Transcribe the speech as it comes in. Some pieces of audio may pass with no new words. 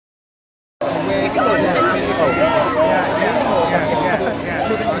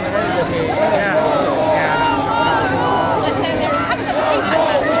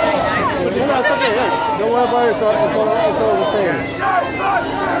It's okay, yeah. Don't worry about it, it's all the same.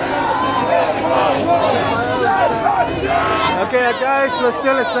 Okay guys, we're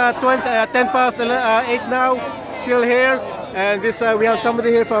still, it's 10 past 8 now, still here. And this we have somebody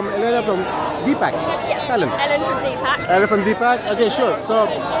here from Elena from DPAC. Yeah. Ellen from DPAC. Ellen from DPAC. Okay, sure. So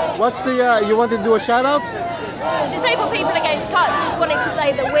what's the, you want to do a shout out? Disabled People Against Cuts just wanted to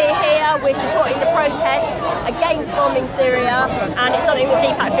say that we're here, we're supporting the protest against bombing Syria, and it's something that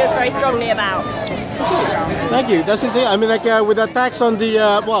DPAC feels very strongly about. Thank you. That's it. I mean, like with attacks on the,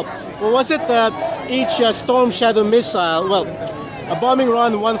 what was it? Each Storm Shadow missile, well, a bombing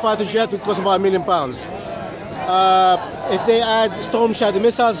run, one fighter jet, which was about £1 million. If they add Storm Shadow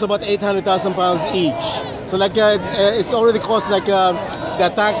missiles, it's about £800,000 each. So like it's already cost like the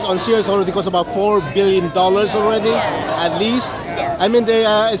attacks on Syria already cost about $4 billion already, at least. I mean, they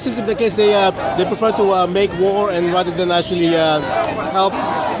it seems to be the case they prefer to make war and rather than actually help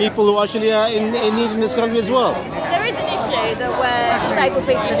people who are actually in need in this country as well. There is an issue that where disabled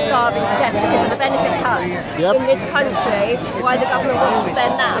people are starving to death because of the benefit cuts in this country, why the government wants to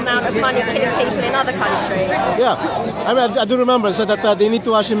spend that amount of money killing people in other countries. Yeah, I mean, I do remember it said that they need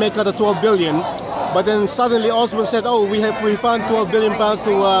to actually make the 12 billion, but then suddenly Osborne said, oh, we found 12 billion pounds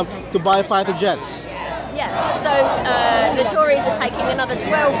to buy fighter jets. Yeah, so the Tories are taking another 12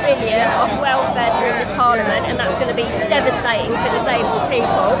 billion off welfare through this parliament, and that's going to be devastating for disabled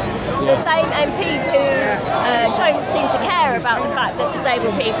people. The same MPs who don't seem to care about the fact that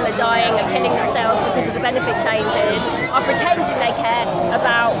disabled people are dying and killing themselves because of the benefit changes are pretending they care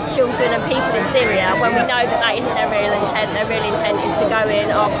about children and people in Syria when we know that that isn't their real intent. Their real intent is to go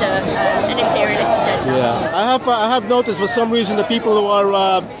in after an imperialist agenda. Yeah, I have noticed for some reason the people who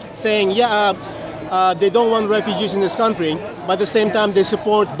are saying, they don't want refugees in this country, but at the same time they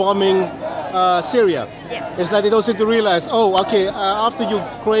support bombing Syria. Yeah. It's like they don't seem to realize, oh, okay, after you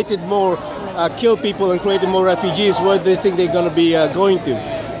created more, kill people and created more refugees, where do they think they're going to be going to?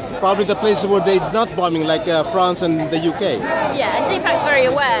 Probably the places where they're not bombing, like France and the UK. Yeah, and DPAC's very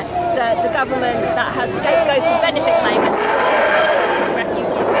aware that the government that has scapegoated benefit payments to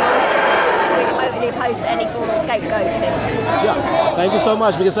refugees, we're totally opposed to any form of scapegoating. Yeah, thank you so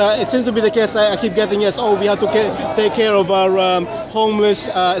much, because it seems to be the case. I keep getting, yes, oh, we have to take care of our homeless,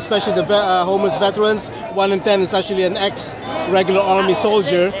 especially the homeless veterans. 1 in 10 is actually an ex-regular army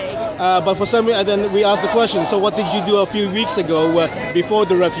soldier. But for some reason, then we asked the question, so what did you do a few weeks ago before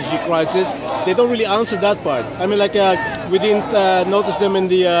the refugee crisis? They don't really answer that part. I mean, like, we didn't notice them in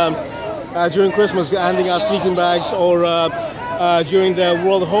the during Christmas handing out sleeping bags, or during the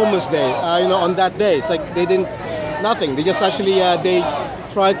World Homeless Day, you know, on that day. It's like they didn't, nothing. They just actually, they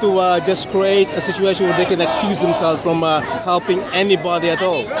try to just create a situation where they can excuse themselves from helping anybody at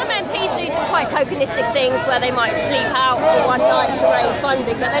all. Some MPs do some quite tokenistic things where they might sleep out for one night to raise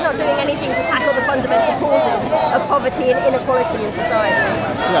funding, but they're not doing anything to tackle the fundamental causes of poverty and inequality in society.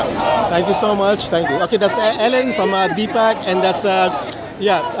 Yeah, thank you so much. Thank you. Okay, that's Ellen from DPAC, and that's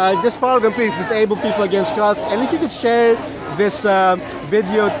just follow them, please. Disabled People Against Cuts, and if you could share this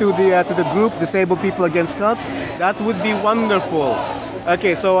video to the group Disabled People Against Cuts, that would be wonderful.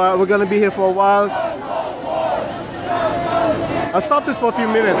 Okay, so we're gonna be here for a while. I'll stop this for a few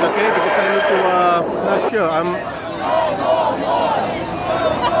minutes, okay? Because I need to. Not sure.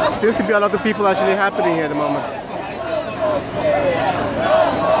 Seems to be a lot of people actually happening here at the moment.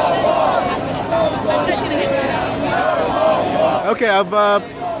 Okay, I've.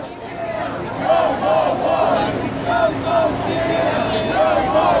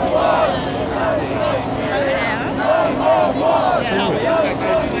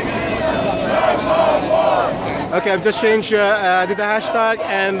 Okay, I've just changed, did the hashtag,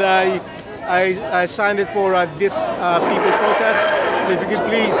 and I signed it for this people protest. So if you could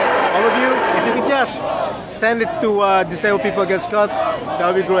please, all of you, if you could just send it to Disabled People Against Cuts, that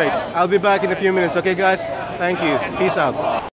would be great. I'll be back in a few minutes, okay guys? Thank you. Peace out.